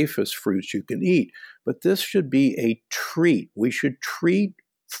safest fruits you can eat. But this should be a treat. We should treat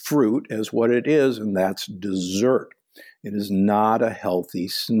fruit as what it is, and that's dessert. It is not a healthy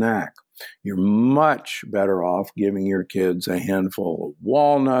snack. You're much better off giving your kids a handful of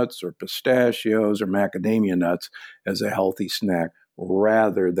walnuts or pistachios or macadamia nuts as a healthy snack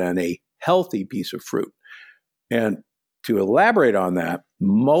rather than a healthy piece of fruit. And to elaborate on that,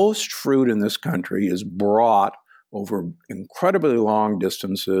 most fruit in this country is brought over incredibly long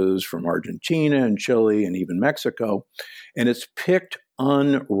distances from Argentina and Chile and even Mexico, and it's picked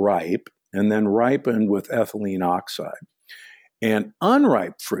unripe and then ripened with ethylene oxide. And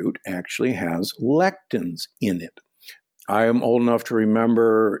unripe fruit actually has lectins in it. I am old enough to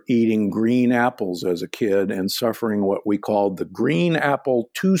remember eating green apples as a kid and suffering what we called the green apple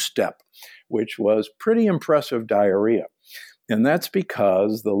two-step, which was pretty impressive diarrhea. And that's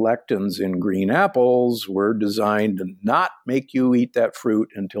because the lectins in green apples were designed to not make you eat that fruit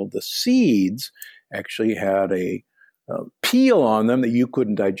until the seeds actually had a peel on them that you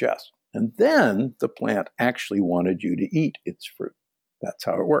couldn't digest. And then the plant actually wanted you to eat its fruit. That's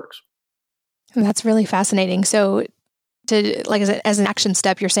how it works. That's really fascinating. So as an action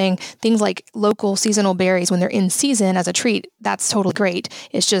step, you're saying things like local seasonal berries when they're in season as a treat, that's totally great.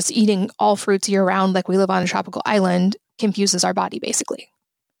 It's just eating all fruits year round, like we live on a tropical island, confuses our body basically.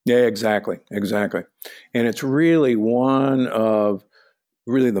 Yeah, exactly. And it's really one of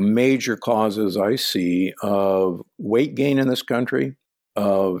the major causes I see of weight gain in this country,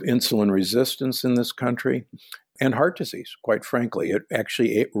 of insulin resistance in this country, and heart disease, quite frankly.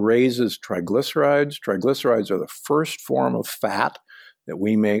 It raises triglycerides. Triglycerides are the first form of fat that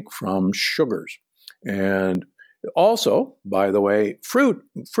we make from sugars. And also, by the way,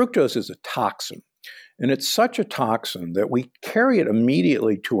 fructose is a toxin. And it's such a toxin that we carry it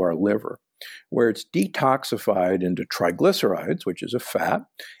immediately to our liver, where it's detoxified into triglycerides, which is a fat,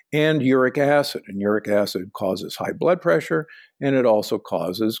 and uric acid. And uric acid causes high blood pressure, and it also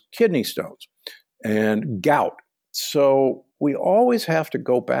causes kidney stones and gout. So we always have to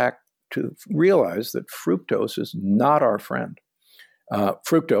go back to realize that fructose is not our friend.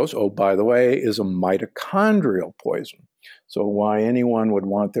 Fructose, oh, by the way, is a mitochondrial poison. So why anyone would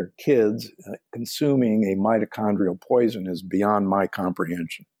want their kids consuming a mitochondrial poison is beyond my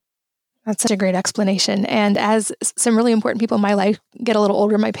comprehension. That's such a great explanation. And as some really important people in my life get a little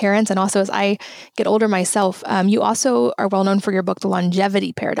older, my parents, and also as I get older myself, you also are well known for your book, The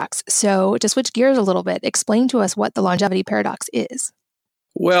Longevity Paradox. So to switch gears a little bit, explain to us what the longevity paradox is.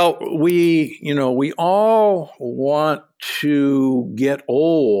 Well, we all want to get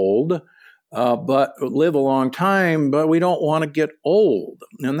old, but live a long time, but we don't want to get old.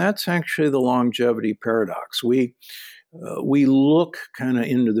 And that's actually the longevity paradox. We look kind of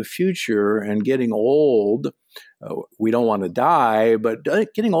into the future, and getting old, we don't want to die, but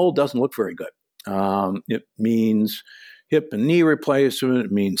getting old doesn't look very good. It means hip and knee replacement.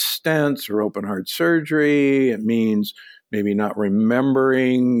 It means stents or open heart surgery. It means maybe not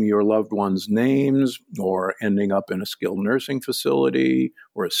remembering your loved ones' names or ending up in a skilled nursing facility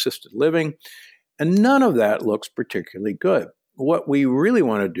or assisted living. And none of that looks particularly good. What we really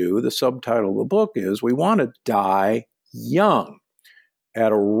want to do, the subtitle of the book is, we want to die young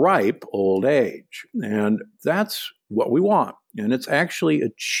at a ripe old age. And that's what we want. And it's actually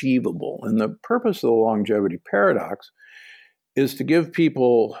achievable. And the purpose of the longevity paradox is to give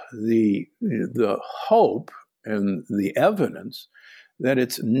people the hope and the evidence that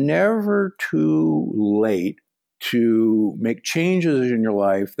it's never too late to make changes in your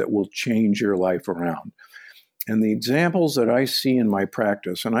life that will change your life around. And the examples that I see in my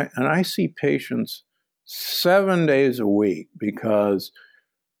practice, and I see patients 7 days a week, because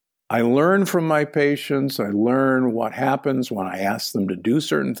I learn from my patients. I learn what happens when I ask them to do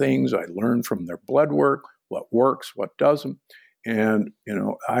certain things. I learn from their blood work, what works, what doesn't. And,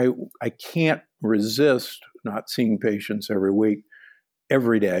 I can't resist not seeing patients every week,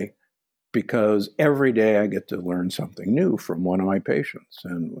 every day, because every day I get to learn something new from one of my patients.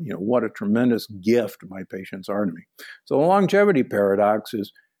 And, what a tremendous gift my patients are to me. So the longevity paradox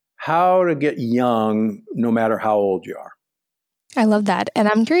is how to get young no matter how old you are. I love that. And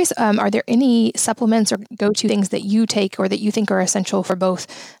I'm curious, are there any supplements or go-to things that you take or that you think are essential for both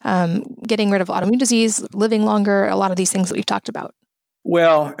getting rid of autoimmune disease, living longer, a lot of these things that we've talked about?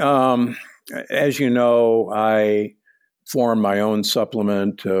 Well, as you know, I formed my own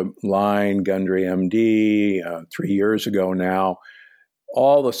supplement line, Gundry MD, 3 years ago now.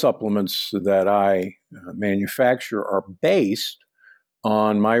 All the supplements that I manufacture are based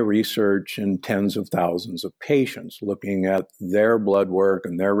on my research in tens of thousands of patients, looking at their blood work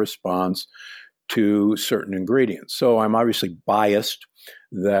and their response to certain ingredients. So I'm obviously biased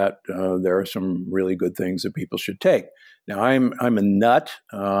that there are some really good things that people should take. Now, I'm a nut.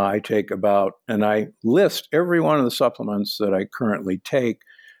 I take and I list every one of the supplements that I currently take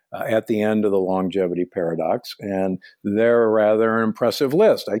at the end of the longevity paradox, and they're a rather impressive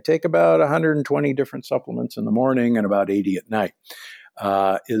list. I take about 120 different supplements in the morning and about 80 at night.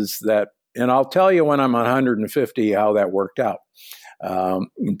 And I'll tell you when I'm 150 how that worked out.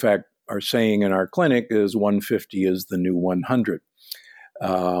 In fact, our saying in our clinic is 150 is the new 100.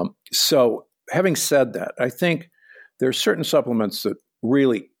 So having said that, I think there are certain supplements that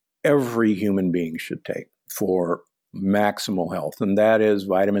really every human being should take for maximal health, and that is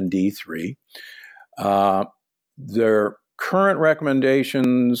vitamin D3. Their current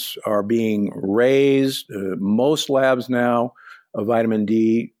recommendations are being raised. Most labs now, a vitamin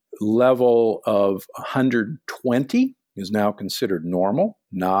D level of 120 is now considered normal,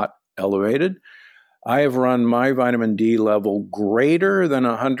 not elevated. I have run my vitamin D level greater than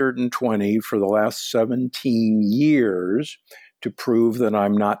 120 for the last 17 years to prove that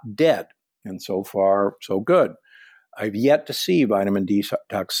I'm not dead. And so far, so good. I've yet to see vitamin D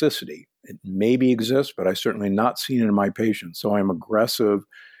toxicity. It maybe exists, but I've certainly not seen it in my patients. So I'm aggressive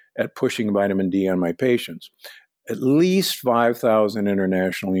at pushing vitamin D on my patients. At least 5,000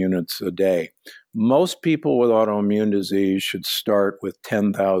 international units a day. Most people with autoimmune disease should start with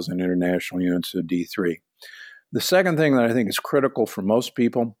 10,000 international units of D3. The second thing that I think is critical for most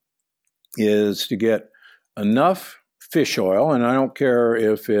people is to get enough fish oil, and I don't care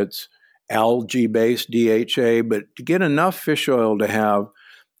if it's algae-based DHA, but to get enough fish oil to have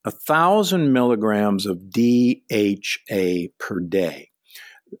 1,000 milligrams of DHA per day.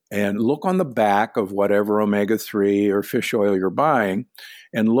 And look on the back of whatever omega-3 or fish oil you're buying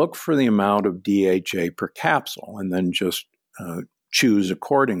and look for the amount of DHA per capsule and then just choose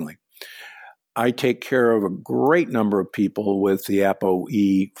accordingly. I take care of a great number of people with the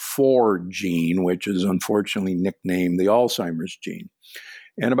ApoE4 gene, which is unfortunately nicknamed the Alzheimer's gene.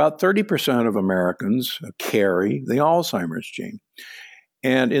 And about 30% of Americans carry the Alzheimer's gene.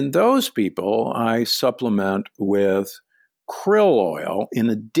 And in those people, I supplement with krill oil in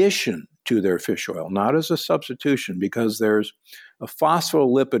addition to their fish oil, not as a substitution, because there's a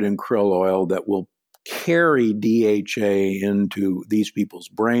phospholipid in krill oil that will carry DHA into these people's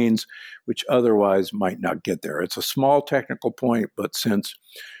brains, which otherwise might not get there. It's a small technical point, but since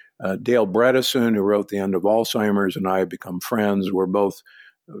Dale Bredesen, who wrote The End of Alzheimer's, and I have become friends, we're both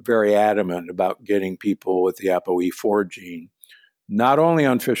very adamant about getting people with the ApoE4 gene, not only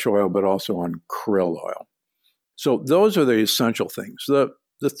on fish oil, but also on krill oil. So those are the essential things. The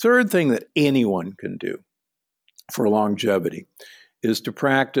third thing that anyone can do for longevity is to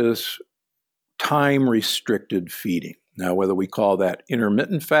practice time-restricted feeding. Now, whether we call that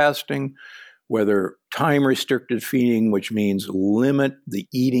intermittent fasting, whether time-restricted feeding, which means limit the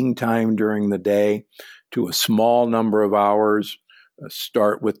eating time during the day to a small number of hours,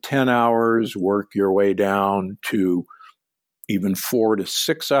 start with 10 hours, work your way down to even 4 to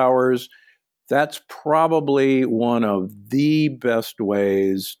 6 hours. That's probably one of the best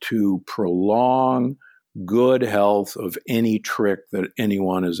ways to prolong good health of any trick that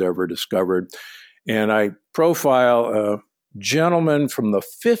anyone has ever discovered. And I profile a gentleman from the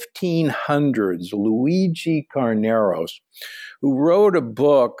 1500s, Luigi Carneros, who wrote a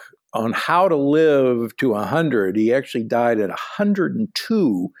book on how to live to 100. He actually died at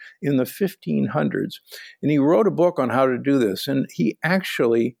 102 in the 1500s. And he wrote a book on how to do this. And he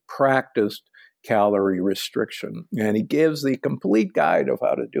actually practiced calorie restriction. And he gives the complete guide of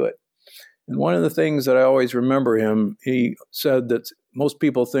how to do it. And one of the things that I always remember him, he said that most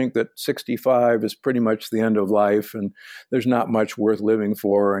people think that 65 is pretty much the end of life and there's not much worth living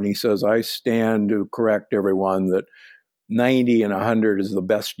for. And he says, I stand to correct everyone that 90 and 100 is the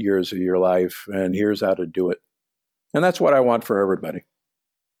best years of your life, and here's how to do it. And that's what I want for everybody.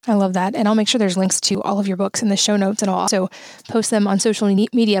 I love that. And I'll make sure there's links to all of your books in the show notes, and I'll also post them on social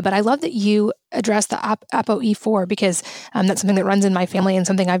media. But I love that you address the ApoE4 because that's something that runs in my family and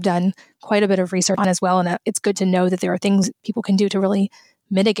something I've done quite a bit of research on as well. And it's good to know that there are things people can do to really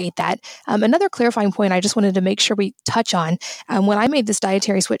mitigate that. Another clarifying point I just wanted to make sure we touch on, when I made this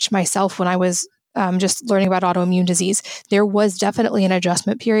dietary switch myself when I was just learning about autoimmune disease, there was definitely an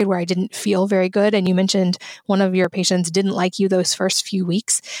adjustment period where I didn't feel very good. And you mentioned one of your patients didn't like you those first few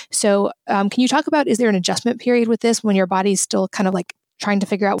weeks. So can you talk about, is there an adjustment period with this when your body's still kind of like trying to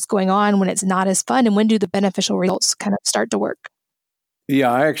figure out what's going on, when it's not as fun, and when do the beneficial results kind of start to work?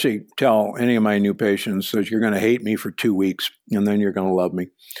 Yeah, I actually tell any of my new patients that you're going to hate me for 2 weeks and then you're going to love me.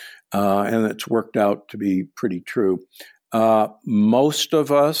 And it's worked out to be pretty true. Most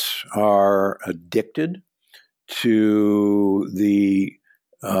of us are addicted to the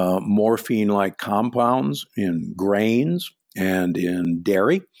morphine-like compounds in grains and in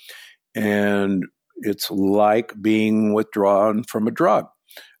dairy, and it's like being withdrawn from a drug.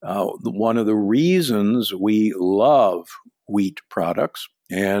 One of the reasons we love wheat products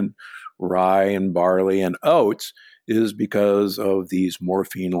and rye and barley and oats is because of these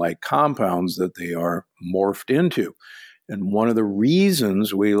morphine-like compounds that they are morphed into. And one of the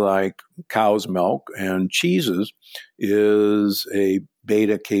reasons we like cow's milk and cheeses is a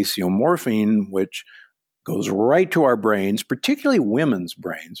beta-caseomorphine, which goes right to our brains, particularly women's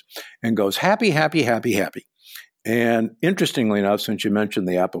brains, and goes happy, happy, happy, happy. And interestingly enough, since you mentioned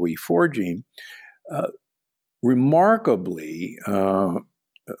the ApoE4 gene, remarkably,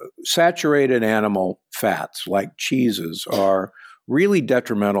 saturated animal fats like cheeses are really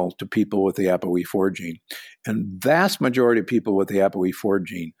detrimental to people with the ApoE4 gene. And vast majority of people with the ApoE4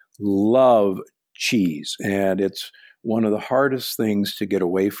 gene love cheese, and it's one of the hardest things to get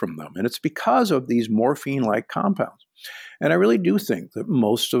away from them. And it's because of these morphine-like compounds. And I really do think that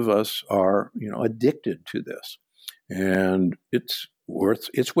most of us are, addicted to this. And it's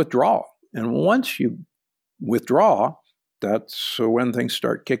withdrawal. And once you withdraw, that's when things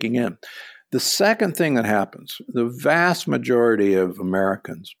start kicking in. The second thing that happens, the vast majority of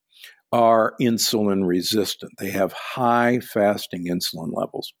Americans are insulin resistant. They have high fasting insulin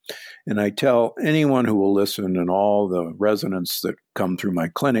levels. And I tell anyone who will listen and all the residents that come through my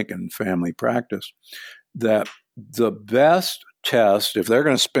clinic and family practice that the best test, if they're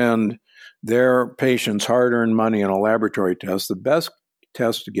going to spend their patients' hard-earned money on a laboratory test, the best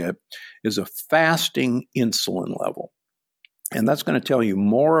test to get is a fasting insulin level. And that's going to tell you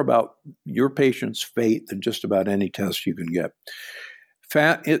more about your patient's fate than just about any test you can get.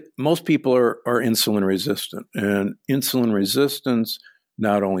 Most people are insulin resistant, and insulin resistance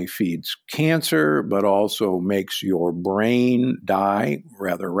not only feeds cancer, but also makes your brain die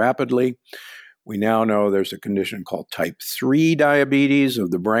rather rapidly. We now know there's a condition called type 3 diabetes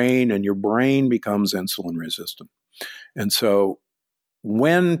of the brain, and your brain becomes insulin resistant. And so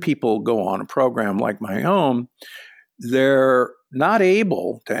when people go on a program like my own, they're not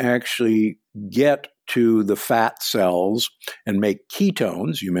able to actually get to the fat cells and make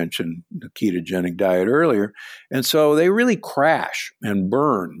ketones. You mentioned the ketogenic diet earlier. And so they really crash and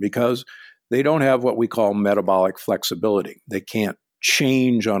burn because they don't have what we call metabolic flexibility. They can't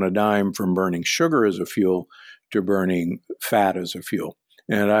change on a dime from burning sugar as a fuel to burning fat as a fuel.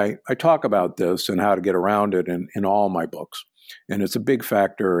 And I talk about this and how to get around it in all my books. And it's a big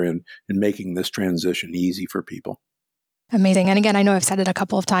factor in making this transition easy for people. Amazing. And again, I know I've said it a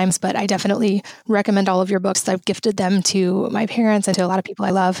couple of times, but I definitely recommend all of your books. I've gifted them to my parents and to a lot of people I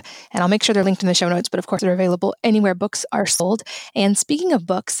love, and I'll make sure they're linked in the show notes. But of course, they're available anywhere books are sold. And speaking of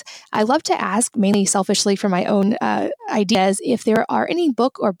books, I love to ask, mainly selfishly for my own ideas, if there are any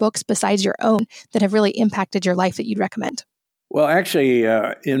book or books besides your own that have really impacted your life that you'd recommend. Well, actually,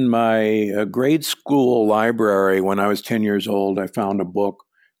 in my grade school library, when I was 10 years old, I found a book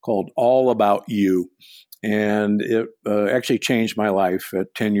called All About You. And it actually changed my life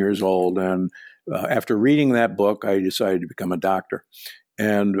at 10 years old. And after reading that book, I decided to become a doctor.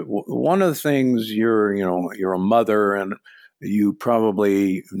 And one of the things, you're a mother, and you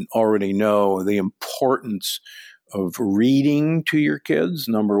probably already know the importance of reading to your kids,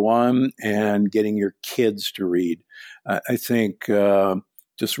 number one, and getting your kids to read. I think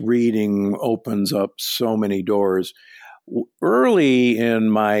just reading opens up so many doors. Early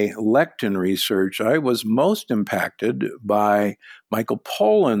in my lectin research, I was most impacted by Michael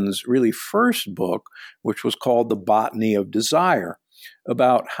Pollan's really first book, which was called The Botany of Desire,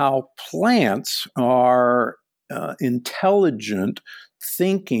 about how plants are intelligent,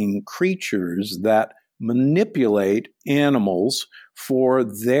 thinking creatures that manipulate animals for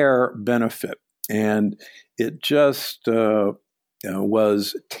their benefit. And it just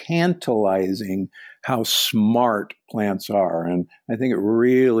was tantalizing how smart plants are. And I think it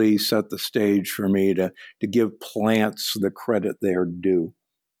really set the stage for me to give plants the credit they're due.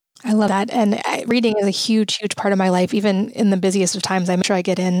 I love that. And reading is a huge, huge part of my life. Even in the busiest of times, I make sure I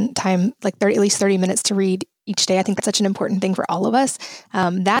get in time, like at least 30 minutes to read each day. I think that's such an important thing for all of us.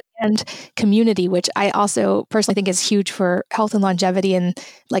 That and community, which I also personally think is huge for health and longevity, and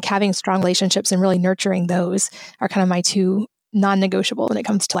like having strong relationships and really nurturing those are kind of my two non-negotiable when it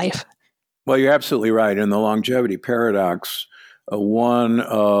comes to life. Well, you're absolutely right. In the longevity paradox, one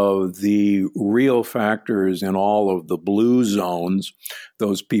of the real factors in all of the blue zones,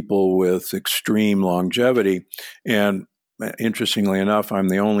 those people with extreme longevity, and interestingly enough, I'm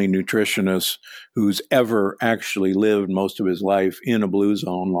the only nutritionist who's ever actually lived most of his life in a blue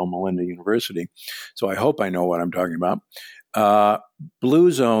zone, Loma Linda University. So I hope I know what I'm talking about.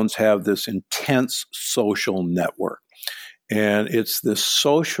 Blue zones have this intense social network. And it's this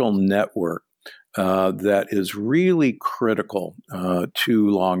social network that is really critical to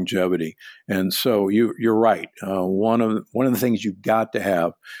longevity. And so you're right. One of the things you've got to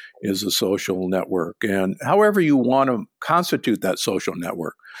have is a social network. And however you want to constitute that social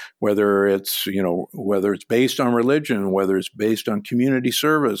network, whether it's based on religion, whether it's based on community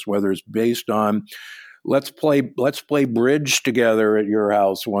service, whether it's based on let's play bridge together at your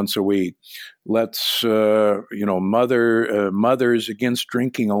house once a week. Let's mothers against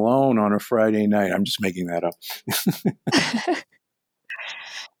drinking alone on a Friday night. I'm just making that up.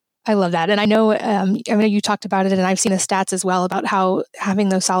 I love that. And I know you talked about it, and I've seen the stats as well about how having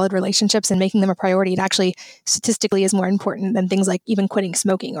those solid relationships and making them a priority, it actually statistically is more important than things like even quitting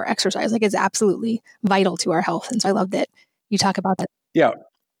smoking or exercise. Like, it's absolutely vital to our health. And so I love that you talk about that. Yeah.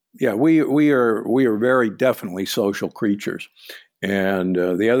 We are very definitely social creatures. And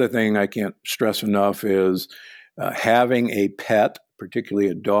the other thing I can't stress enough is having a pet, particularly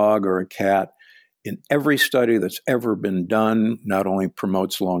a dog or a cat, in every study that's ever been done, not only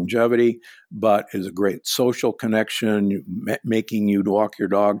promotes longevity, but is a great social connection. Making you walk your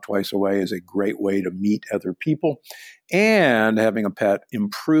dog twice a way is a great way to meet other people. And having a pet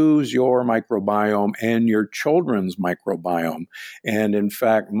improves your microbiome and your children's microbiome. And in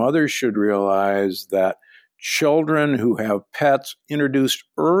fact, mothers should realize that children who have pets introduced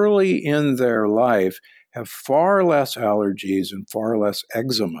early in their life have far less allergies and far less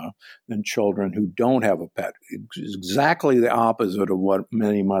eczema than children who don't have a pet. It's exactly the opposite of what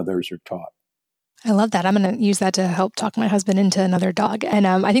many mothers are taught. I love that. I'm going to use that to help talk my husband into another dog. And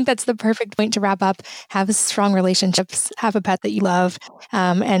I think that's the perfect point to wrap up. Have strong relationships, have a pet that you love,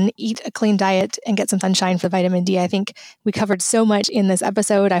 and eat a clean diet and get some sunshine for vitamin D. I think we covered so much in this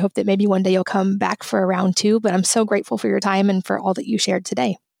episode. I hope that maybe one day you'll come back for a round 2, but I'm so grateful for your time and for all that you shared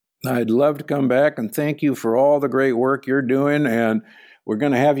today. I'd love to come back, and thank you for all the great work you're doing. And we're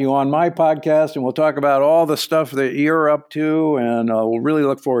going to have you on my podcast, and we'll talk about all the stuff that you're up to, and we'll really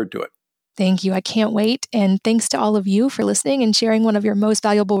look forward to it. Thank you. I can't wait. And thanks to all of you for listening and sharing one of your most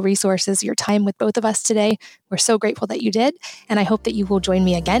valuable resources, your time with both of us today. We're so grateful that you did. And I hope that you will join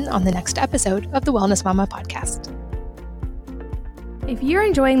me again on the next episode of the Wellness Mama podcast. If you're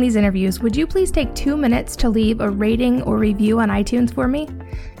enjoying these interviews, would you please take 2 minutes to leave a rating or review on iTunes for me?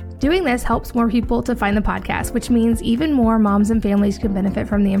 Doing this helps more people to find the podcast, which means even more moms and families can benefit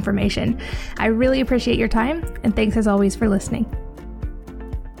from the information. I really appreciate your time, and thanks as always for listening.